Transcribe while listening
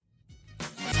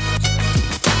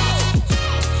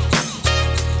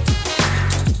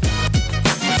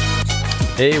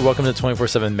Hey, welcome to the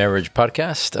 24/7 Marriage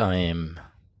Podcast. I am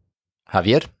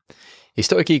Javier.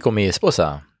 Estoy aquí con mi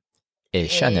esposa,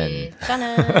 Shannon.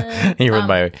 Shannon. Here with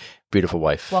my beautiful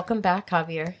wife. Welcome back,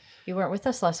 Javier. You weren't with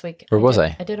us last week. Where was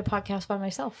I? I did a podcast by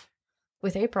myself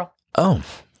with April. Oh,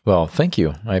 well, thank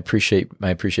you. I appreciate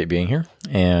being here.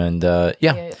 And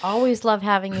I always love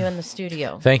having you in the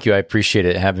studio. Thank you. I appreciate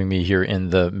it having me here in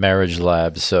the Marriage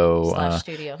Lab. So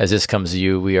studio. as this comes to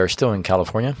you, we are still in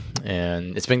California,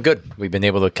 and it's been good. We've been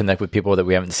able to connect with people that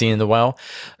we haven't seen in a while.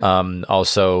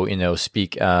 Also,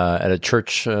 speak at a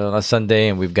church last Sunday,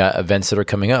 and we've got events that are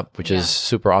coming up, which is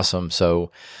super awesome.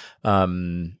 So,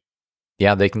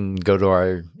 they can go to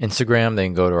our Instagram, they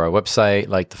can go to our website,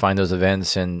 to find those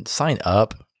events and sign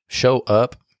up, show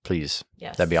up, please.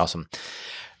 Yes. That'd be awesome.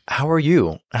 How are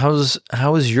you? How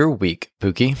was your week,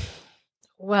 Pookie?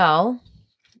 Well,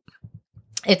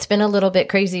 it's been a little bit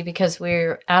crazy because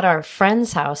we're at our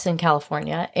friend's house in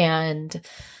California, and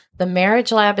the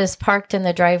Marriage Lab is parked in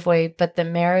the driveway, but the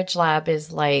Marriage Lab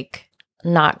is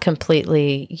not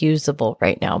completely usable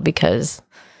right now because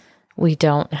we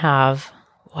don't have,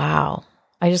 wow,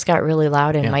 I just got really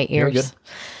loud in my ears.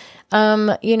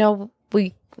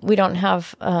 We don't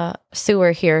have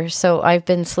sewer here, so I've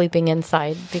been sleeping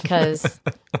inside because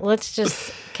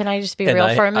can I just be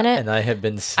real for a minute? And I have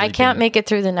been sleeping. I can't make it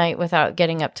through the night without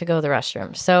getting up to go to the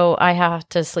restroom, so I have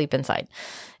to sleep inside.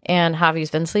 And Javi's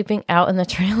been sleeping out in the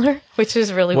trailer, which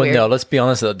is really weird. Well, no, let's be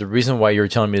honest. The reason why you're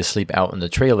telling me to sleep out in the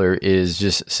trailer is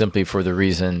just simply for the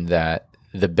reason that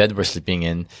the bed we're sleeping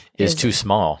in is too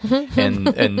small.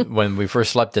 and when we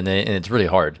first slept in it, and it's really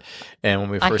hard. And when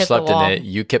we first slept in it,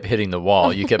 you kept hitting the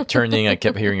wall. You kept turning. I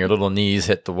kept hearing your little knees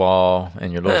hit the wall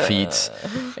and your little feet.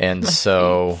 And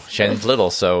so Shannon's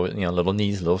little, so, little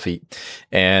knees, little feet.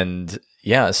 And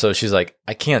so she's like,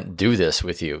 I can't do this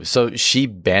with you. So she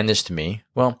banished me.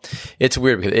 Well, it's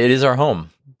weird because it is our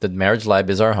home. The Marriage Lab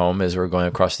is our home as we're going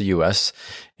across the U.S.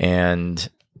 And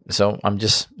so I'm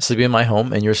just sleeping in my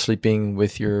home, and you're sleeping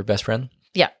with your best friend?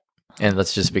 Yeah. And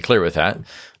let's just be clear with that,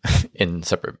 in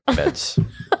separate beds.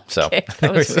 So okay,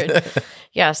 that was weird.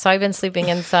 Yeah, so I've been sleeping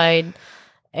inside,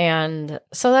 and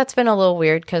so that's been a little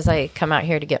weird because I come out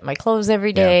here to get my clothes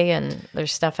every day, and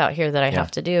there's stuff out here that I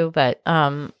have to do. But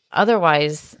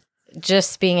otherwise,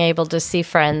 just being able to see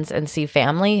friends and see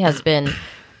family has been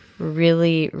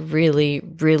really, really,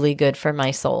 really good for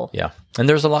my soul. Yeah. And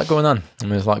there's a lot going on.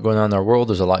 There's a lot going on in our world.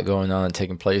 There's a lot going on and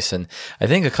taking place. And I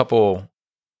think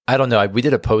I don't know, we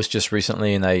did a post just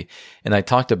recently, and I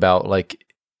talked about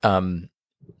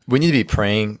we need to be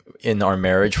praying in our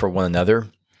marriage for one another,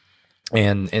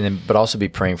 but also be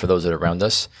praying for those that are around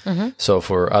us. Mm-hmm. So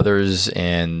for others,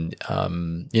 and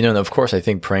and of course, I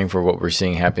think praying for what we're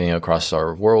seeing happening across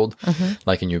our world,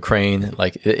 like in Ukraine,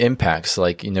 it impacts.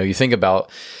 You think about.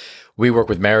 We work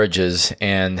with marriages,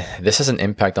 and this has an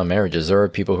impact on marriages. There are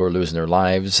people who are losing their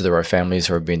lives. There are families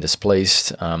who are being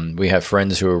displaced. We have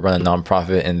friends who run a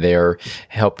nonprofit, and they're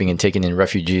helping and taking in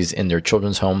refugees in their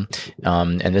children's home.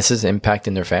 And this is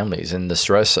impacting their families, and the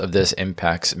stress of this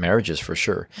impacts marriages for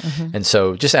sure. Mm-hmm. And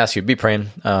so just ask you, be praying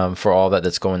for all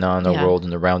that's going on in the world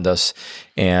and around us.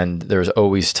 And there's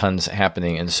always tons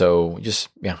happening. And so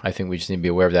I think we just need to be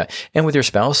aware of that. And with your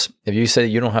spouse, if you say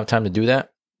you don't have time to do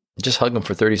that, just hug them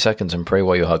for 30 seconds and pray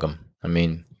while you hug them. I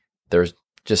mean, there's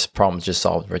just problems just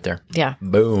solved right there. Yeah.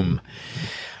 Boom.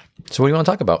 So what do you want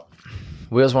to talk about?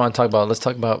 We always want to talk about, let's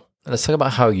talk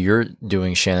about how you're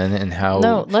doing, Shannon, and how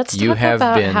let's talk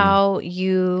about how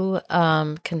you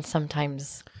can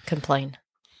sometimes complain.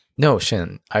 No,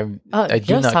 Shannon, I do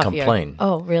not Javier. complain.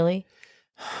 Oh, really?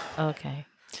 Okay.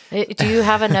 Do you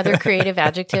have another creative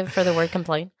adjective for the word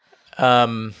complain?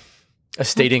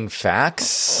 Stating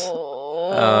facts.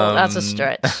 Oh, that's a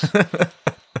stretch.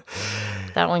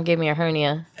 That one gave me a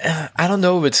hernia. I don't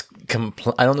know if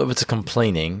it's a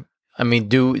complaining. I mean,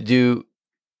 do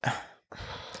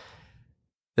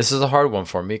this is a hard one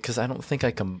for me because I don't think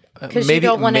I can. Because you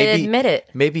don't want to admit it.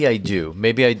 Maybe I do.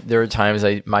 There are times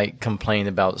I might complain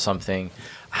about something.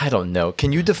 I don't know.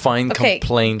 Can you define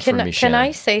complain for me, Shannon? Can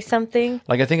I say something?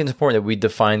 I think it's important that we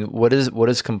define what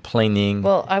is complaining.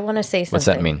 Well, I want to say something. What's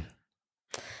that mean?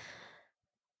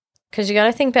 Because you got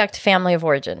to think back to family of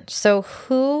origin. So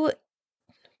who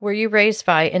were you raised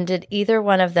by, and did either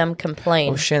one of them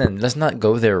complain? Oh, Shannon, let's not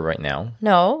go there right now.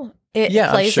 No, it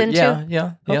plays sure. into...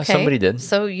 Yeah, somebody did.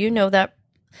 So you know that.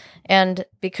 And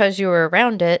because you were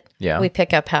around it, we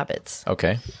pick up habits.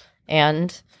 Okay.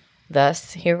 And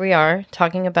thus, here we are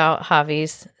talking about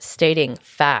Javi's stating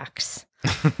facts,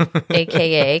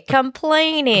 a.k.a.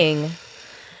 complaining.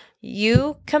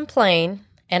 You complain...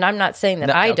 And I'm not saying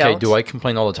that I don't. Do I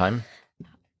complain all the time?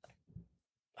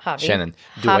 Javi, Shannon,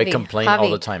 do I complain all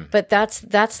the time? But that's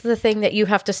the thing that you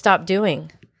have to stop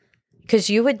doing. Because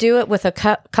you would do it with a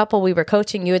couple we were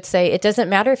coaching. You would say, it doesn't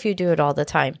matter if you do it all the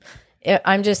time.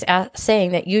 I'm just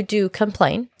saying that you do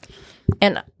complain.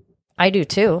 And I do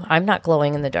too. I'm not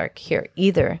glowing in the dark here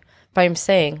either. But I'm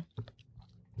saying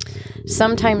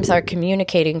sometimes our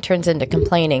communicating turns into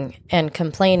complaining, and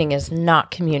complaining is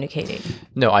not communicating.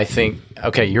 No, I think,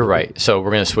 okay, you're right. So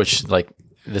we're going to switch, like,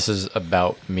 this is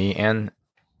about me and,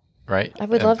 right? I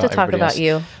would love to talk about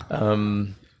you.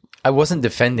 I wasn't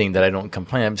defending that I don't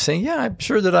complain. I'm saying, yeah, I'm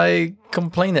sure that I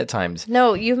complain at times.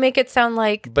 No, you make it sound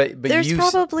like but there's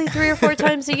probably 3 or 4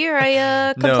 times a year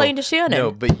I complain to Shannon.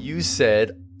 No, but you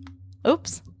said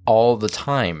oops, all the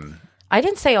time. I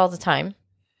didn't say all the time.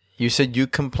 You said you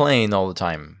complain all the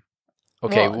time.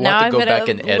 Okay, well, we'll have to go back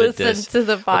and edit listen this. To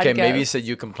the podcast. Okay, maybe you said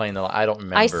you complain a lot. I don't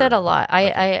remember. I said a lot.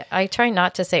 I try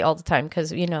not to say all the time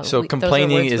because, you know. So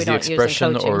complaining is the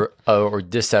expression or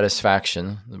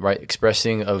dissatisfaction, right?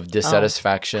 Expressing of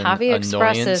dissatisfaction, Javi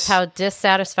expresses how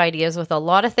dissatisfied he is with a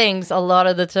lot of things a lot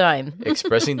of the time.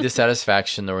 Expressing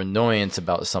dissatisfaction or annoyance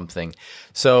about something.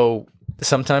 So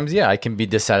sometimes, yeah, I can be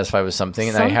dissatisfied with something,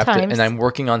 and sometimes, I have to, and I'm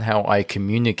working on how I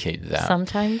communicate that.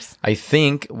 Sometimes, I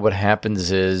think what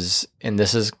happens is, and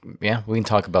this is, yeah, we can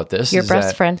talk about this. Your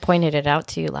best friend pointed it out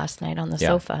to you last night on the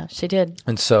sofa. She did,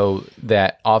 and so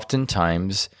that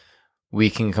oftentimes we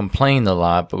can complain a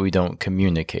lot, but we don't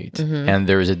communicate, and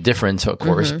there is a difference, of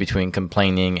course, between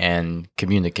complaining and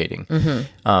communicating.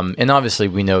 And obviously,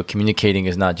 we know communicating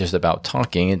is not just about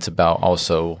talking; it's about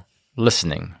also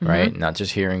listening, right? Not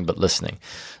just hearing, but listening.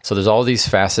 So there's all these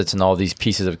facets and all these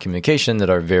pieces of communication that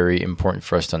are very important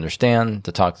for us to understand,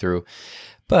 to talk through.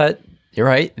 But you're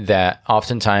right that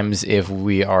oftentimes if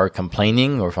we are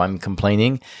complaining or if I'm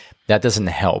complaining, that doesn't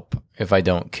help if I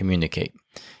don't communicate.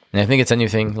 And I think it's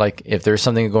anything like if there's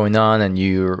something going on and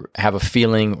you have a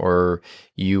feeling or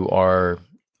you are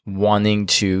wanting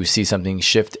to see something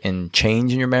shift and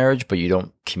change in your marriage, but you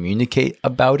don't communicate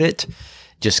about it,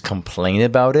 just complain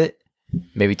about it,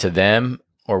 maybe to them,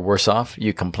 or worse off,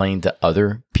 you complain to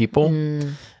other people.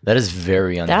 That is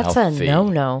very unhealthy. That's a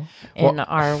no-no in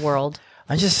our world.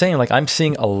 I'm just saying, like, I'm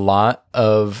seeing a lot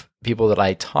of people that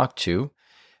I talk to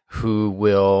who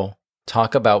will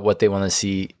talk about what they want to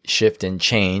see shift and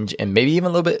change, and maybe even a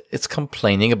little bit, it's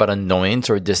complaining about annoyance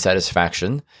or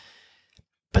dissatisfaction,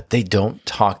 but they don't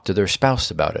talk to their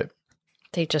spouse about it.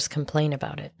 They just complain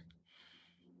about it.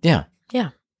 Yeah. Yeah.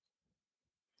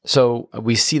 So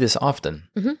we see this often.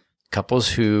 Couples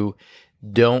who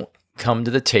don't come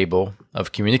to the table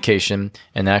of communication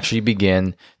and actually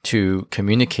begin to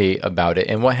communicate about it.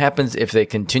 And what happens if they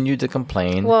continue to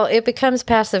complain? Well, it becomes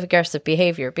passive-aggressive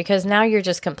behavior because now you're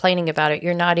just complaining about it.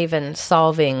 You're not even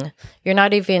solving. You're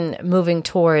not even moving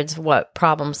towards what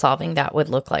problem solving that would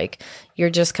look like. You're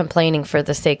just complaining for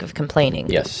the sake of complaining.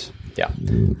 Yes. Yeah.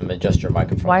 I'm going to adjust your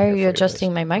microphone. Why are you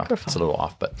adjusting my microphone? It's a little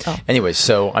off, but anyway,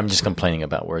 so I'm just complaining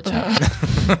about where it's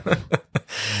happening.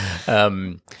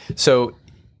 So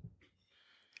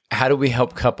how do we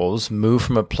help couples move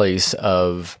from a place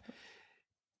of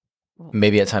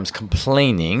maybe at times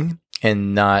complaining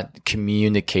and not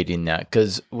communicating that?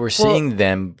 Because we're seeing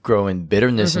them grow in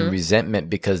bitterness and resentment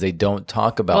because they don't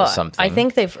talk about something. I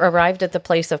think they've arrived at the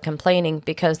place of complaining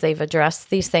because they've addressed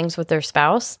these things with their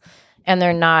spouse, and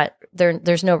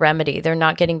there's no remedy. They're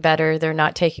not getting better. They're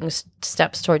not taking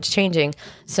steps towards changing.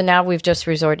 So now we've just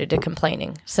resorted to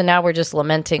complaining. So now we're just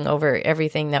lamenting over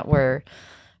everything that we're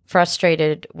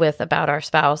frustrated with about our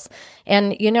spouse.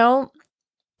 And, you know,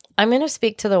 I'm going to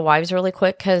speak to the wives really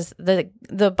quick because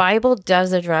the Bible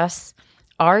does address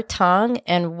our tongue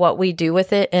and what we do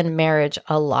with it in marriage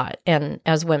a lot, and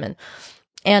as women.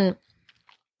 And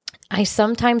I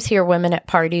sometimes hear women at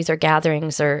parties or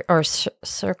gatherings or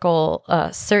circle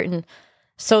certain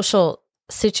social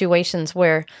situations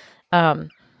where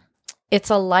it's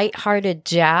a lighthearted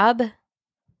jab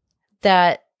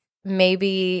that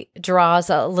maybe draws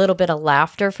a little bit of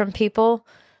laughter from people,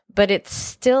 but it's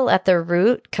still at the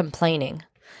root complaining.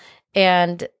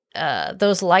 And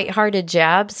those lighthearted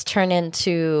jabs turn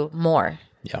into more.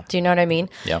 Yeah. Do you know what I mean?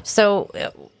 Yeah. So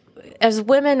as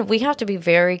women, we have to be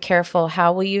very careful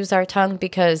how we use our tongue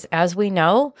because, as we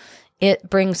know, it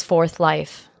brings forth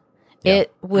life. Yeah.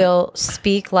 It will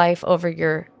speak life over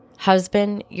your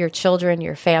husband, your children,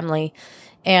 your family,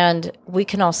 and we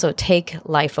can also take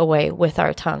life away with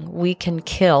our tongue. We can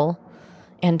kill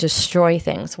and destroy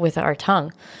things with our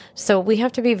tongue. So we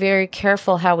have to be very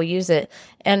careful how we use it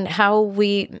and how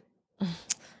we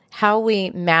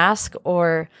mask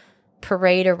or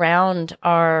parade around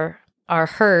our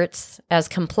hurts as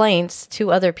complaints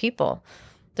to other people.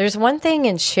 There's one thing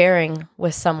in sharing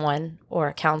with someone or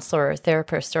a counselor or a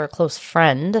therapist or a close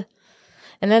friend.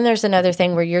 And then there's another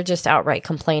thing where you're just outright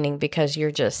complaining because you're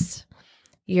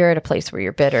at a place where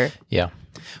you're bitter. Yeah.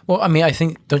 Well, I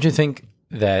mean, don't you think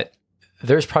that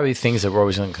there's probably things that we're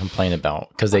always going to complain about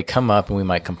because they come up and we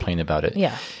might complain about it.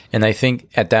 Yeah. And I think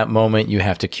at that moment you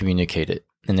have to communicate it.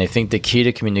 And I think the key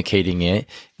to communicating it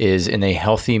is in a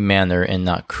healthy manner and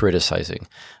not criticizing.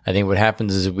 I think what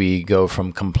happens is we go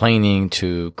from complaining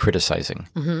to criticizing.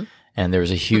 Mm-hmm. And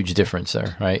there's a huge difference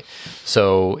there, right?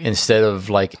 So instead of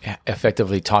like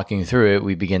effectively talking through it,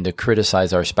 we begin to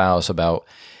criticize our spouse about,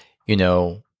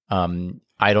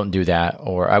 I don't do that,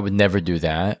 or I would never do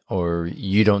that, or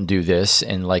you don't do this.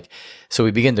 And so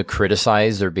we begin to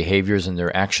criticize their behaviors and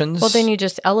their actions. Well, then you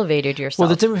just elevated yourself.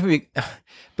 Well, the difference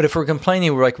but if we're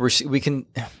complaining,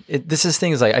 this is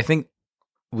things like, I think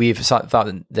we've thought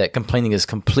that complaining is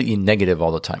completely negative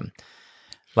all the time.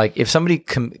 Like if somebody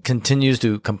continues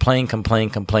to complain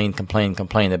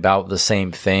about the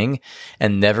same thing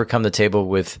and never come to the table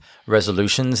with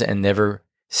resolutions and never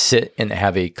sit and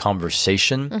have a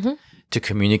conversation to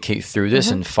communicate through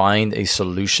this and find a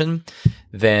solution,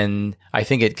 then I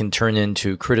think it can turn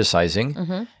into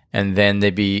criticizing. And then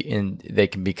they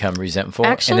can become resentful.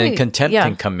 Actually, and then contempt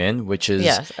can come in, which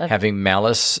is having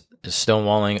malice,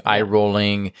 stonewalling, eye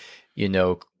rolling,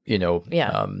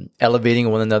 elevating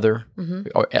one another,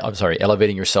 or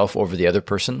elevating yourself over the other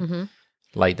person.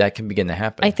 Like that can begin to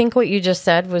happen. I think what you just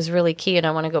said was really key, and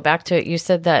I want to go back to it. You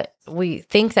said that we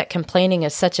think that complaining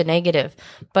is such a negative,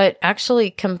 but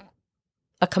actually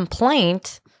a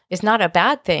complaint is not a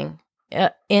bad thing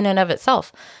in and of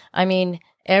itself. I mean,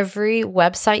 every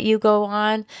website you go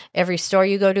on, every store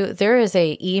you go to, there is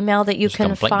a email that you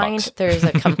can find. There's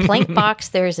a complaint box.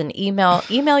 There's an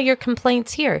email your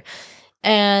complaints here.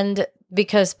 And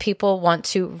because people want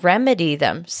to remedy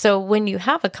them. So when you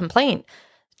have a complaint,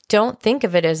 don't think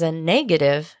of it as a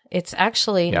negative. It's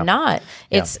actually not.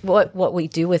 It's what we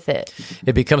do with it.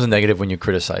 It becomes a negative when you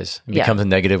criticize. It becomes a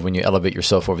negative when you elevate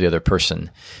yourself over the other person.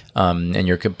 And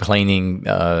your complaining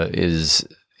is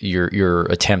your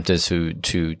attempt is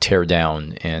to tear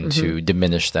down and to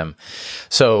diminish them.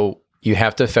 So you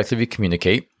have to effectively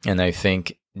communicate. And I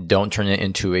think don't turn it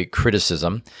into a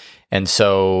criticism. And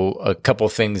so a couple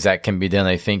of things that can be done,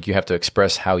 I think you have to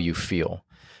express how you feel.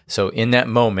 So in that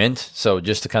moment, so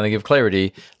just to kind of give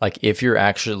clarity, like if you're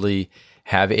actually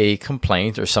have a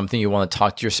complaint or something you want to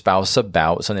talk to your spouse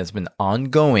about, something that's been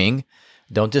ongoing,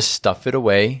 don't just stuff it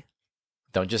away.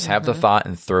 Don't just have the thought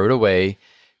and throw it away.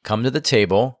 Come to the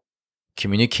table,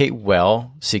 communicate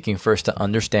well, seeking first to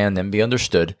understand, then be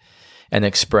understood, and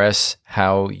express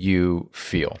how you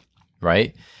feel,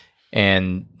 right?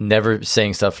 And never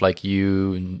saying stuff like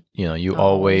you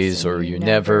always, or you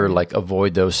never, like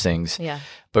avoid those things. Yeah.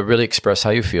 But really express how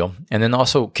you feel. And then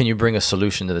also, can you bring a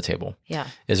solution to the table? Yeah.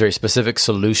 Is there a specific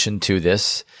solution to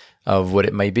this of what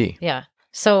it might be? Yeah.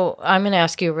 So I'm going to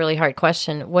ask you a really hard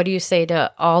question. What do you say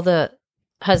to all the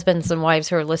husbands and wives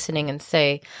who are listening and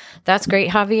say, that's great,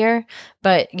 Javier,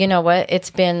 but you know what? It's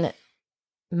been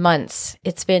months,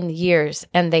 it's been years,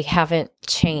 and they haven't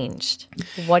changed.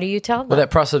 What do you tell them? Well,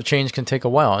 that process of change can take a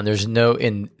while,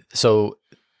 and so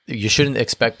you shouldn't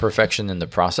expect perfection in the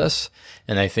process.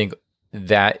 And I think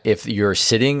that if you're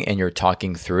sitting and you're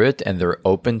talking through it and they're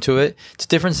open to it, it's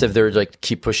different if they're like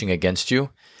keep pushing against you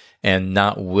and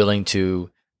not willing to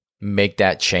make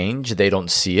that change. They don't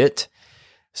see it.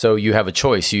 So you have a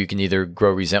choice. You can either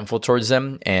grow resentful towards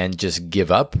them and just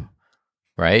give up,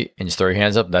 right? And just throw your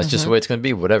hands up. That's just the way it's going to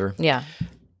be, whatever. Yeah.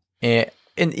 And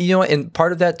and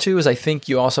part of that too is I think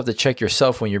you also have to check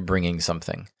yourself when you're bringing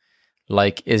something.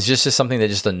 Like, it's just something that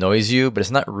just annoys you, but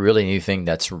it's not really anything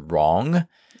that's wrong.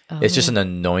 It's just an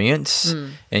annoyance,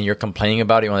 and you're complaining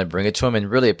about it. You want to bring it to them,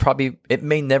 and really, it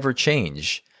may never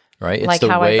change, right? It's like the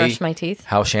how way I brush my teeth,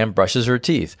 how Shan brushes her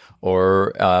teeth,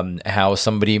 or how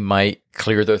somebody might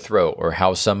clear their throat, or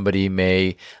how somebody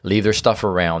may leave their stuff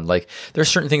around. Like, there's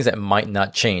certain things that might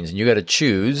not change, and you got to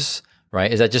choose, right?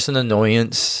 Is that just an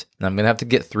annoyance? And I'm going to have to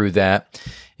get through that.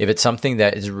 If it's something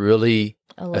that is really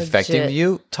affecting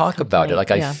you, talk about it.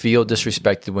 Like, I feel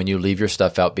disrespected when you leave your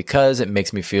stuff out because it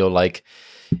makes me feel like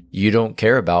you don't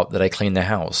care about that I clean the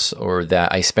house or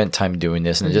that I spent time doing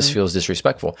this, and it just feels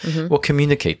disrespectful. Well,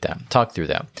 communicate that, talk through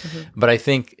that. But I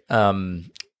think,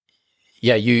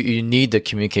 you need to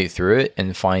communicate through it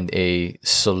and find a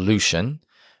solution,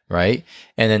 right?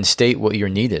 And then state what your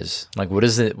need is. Like, what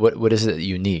is it? What is it that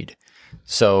you need?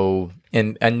 So,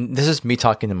 and this is me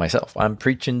talking to myself. I'm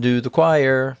preaching to the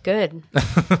choir. Good.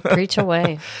 Preach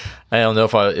away. I don't know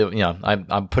if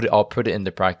I'll put it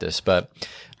into practice, but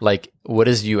like, what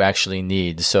does you actually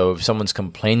need? So if someone's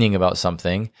complaining about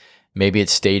something, maybe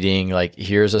it's stating like,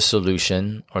 here's a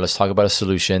solution, or let's talk about a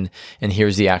solution, and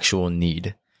here's the actual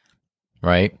need,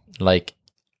 right? Like,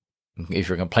 if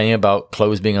you're complaining about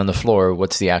clothes being on the floor,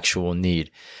 what's the actual need?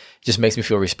 Just makes me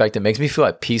feel respected. Makes me feel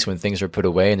at peace when things are put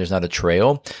away and there's not a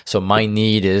trail. So my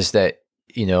need is that,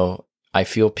 I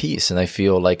feel peace and I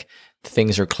feel like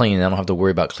things are clean and I don't have to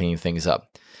worry about cleaning things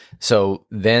up. So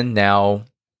then now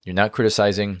you're not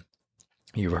criticizing,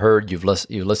 you've heard, you've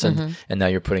listened, and now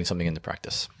you're putting something into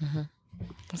practice.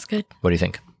 That's good. What do you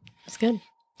think? That's good.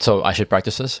 So I should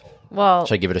practice this? Well,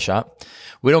 should I give it a shot?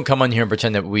 We don't come on here and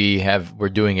pretend that we're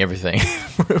doing everything.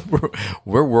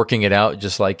 We're working it out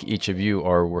just like each of you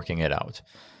are working it out.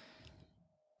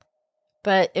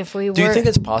 But if we Do you think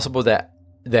it's possible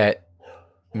that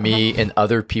me and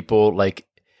other people, like,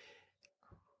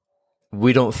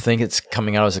 we don't think it's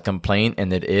coming out as a complaint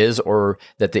and it is, or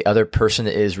that the other person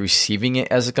is receiving it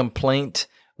as a complaint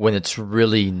when it's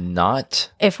really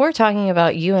not? If we're talking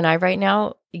about you and I right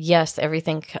now, yes,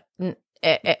 everything...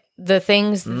 the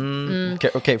things...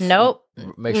 Okay. Nope.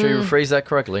 Make sure you rephrase that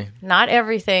correctly. Not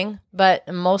everything, but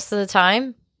most of the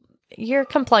time, you're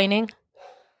complaining.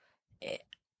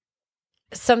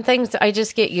 Some things I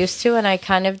just get used to and I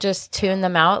kind of just tune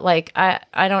them out. Like,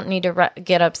 I don't need to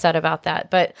get upset about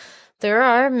that. But there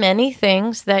are many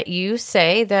things that you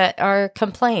say that are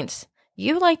complaints.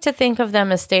 You like to think of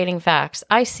them as stating facts.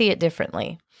 I see it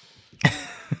differently.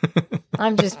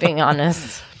 I'm just being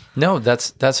honest. No,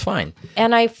 that's fine.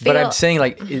 And I feel... But I'm saying,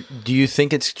 like, do you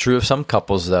think it's true of some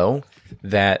couples, though,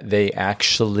 that they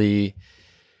actually...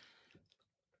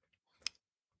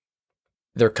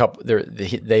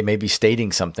 they may be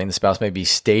stating something, the spouse may be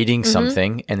stating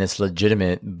something, and it's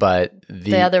legitimate, but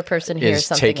the other person hears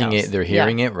something taking else. it, they're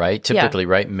hearing it, right? Typically,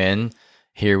 right? Men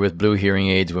hear with blue hearing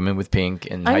aids, women with pink,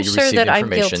 and how you receive information. I'm sure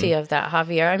that I'm guilty of that,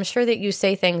 Javier. I'm sure that you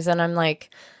say things and I'm like...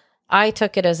 I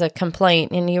took it as a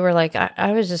complaint, and you were like,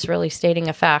 I was just really stating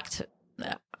a fact.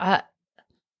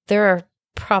 There are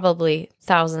probably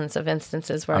thousands of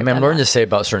instances where I'm learning to say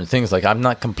about certain things, like, I'm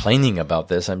not complaining about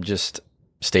this. I'm just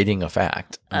stating a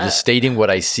fact. I'm just stating what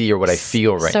I see or what I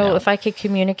feel right now. So if I could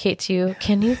communicate to you,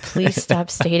 can you please stop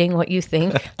stating what you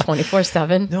think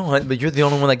 24/7? No, but you're the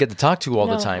only one I get to talk to all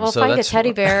the time. Well, so find that's... a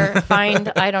teddy bear,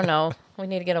 I don't know. We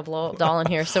need to get a blow-up doll in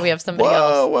here so we have somebody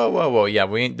else. Whoa. Yeah,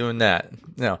 we ain't doing that.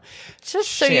 No.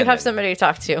 Just so you have somebody to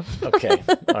talk to. Okay.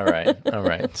 All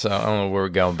right. So I don't know where we're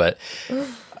going, but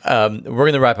we're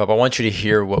going to wrap up. I want you to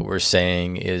hear what we're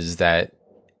saying is that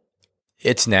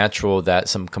it's natural that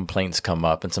some complaints come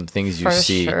up and some things you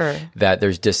see that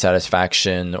there's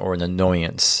dissatisfaction or an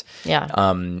annoyance. Yeah.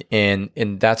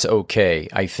 And that's okay.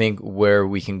 I think where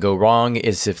we can go wrong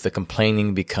is if the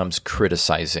complaining becomes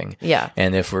criticizing. Yeah.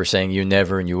 And if we're saying you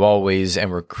never and you always, and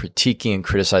we're critiquing and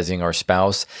criticizing our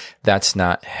spouse, that's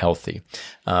not healthy.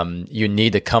 You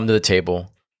need to come to the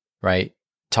table, right?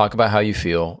 Talk about how you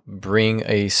feel, bring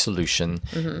a solution.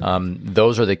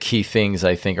 Those are the key things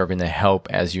I think are going to help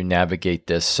as you navigate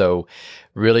this. So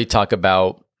really talk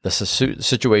about the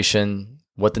situation,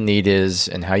 what the need is,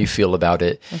 and how you feel about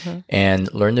it, and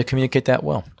learn to communicate that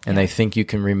well. And I think you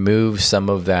can remove some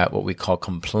of that, what we call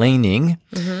complaining.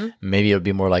 Maybe it'll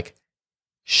be more like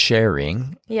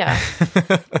sharing. Yeah.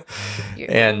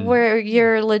 And where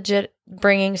you're legit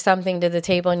bringing something to the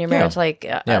table in your marriage,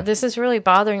 this is really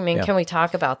bothering me. Can we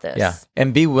talk about this? Yeah.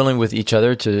 And be willing with each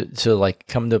other to like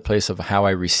come to a place of how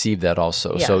I receive that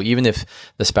also. Yeah. So even if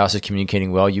the spouse is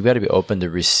communicating well, you got to be open to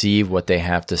receive what they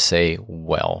have to say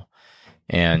well.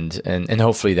 And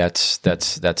hopefully that's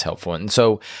helpful. And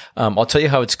so I'll tell you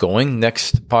how it's going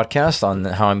next podcast on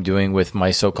how I'm doing with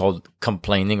my so-called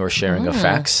complaining or sharing of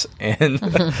facts. And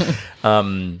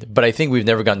but I think we've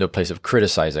never gotten to a place of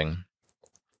criticizing.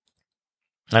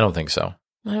 I don't think so.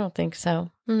 I don't think so.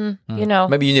 You know,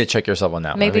 maybe you need to check yourself on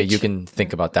that. Maybe you can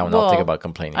think about that one. I'll think about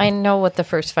complaining. I know what the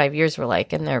first 5 years were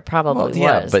like, and there probably was.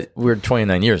 Yeah, but we're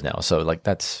 29 years now, so like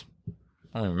that's.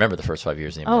 I don't remember the first 5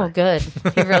 years anymore. Oh, good.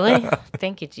 You really?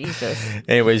 Thank you, Jesus.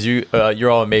 Anyways, you're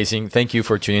all amazing. Thank you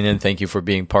for tuning in. Thank you for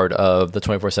being part of the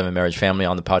 24/7 Marriage Family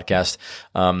on the podcast.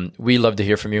 We love to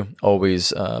hear from you.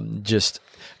 Always just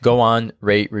go on,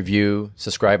 rate, review,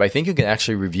 subscribe. I think you can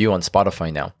actually review on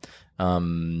Spotify now.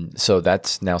 So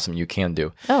that's now something you can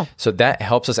do. Oh. So that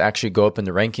helps us actually go up in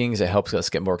the rankings. It helps us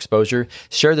get more exposure.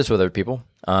 Share this with other people.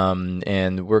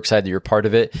 And we're excited that you're part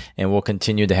of it, and we'll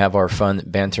continue to have our fun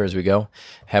banter as we go.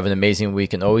 Have an amazing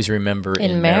week, and always remember,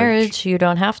 in marriage, you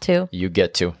don't have to. You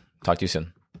get to. Talk to you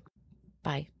soon.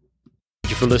 Bye.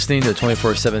 Thank you for listening to the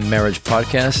 24/7 Marriage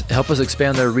Podcast. Help us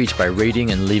expand our reach by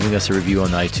rating and leaving us a review on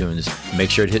iTunes. Make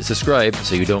sure to hit subscribe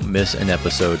so you don't miss an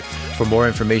episode. For more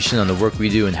information on the work we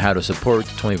do and how to support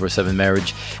 24/7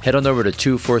 Marriage, head on over to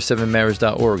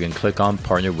 247marriage.org and click on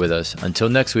Partner with Us. Until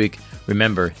next week,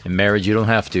 remember, in marriage you don't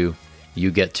have to,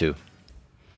 you get to.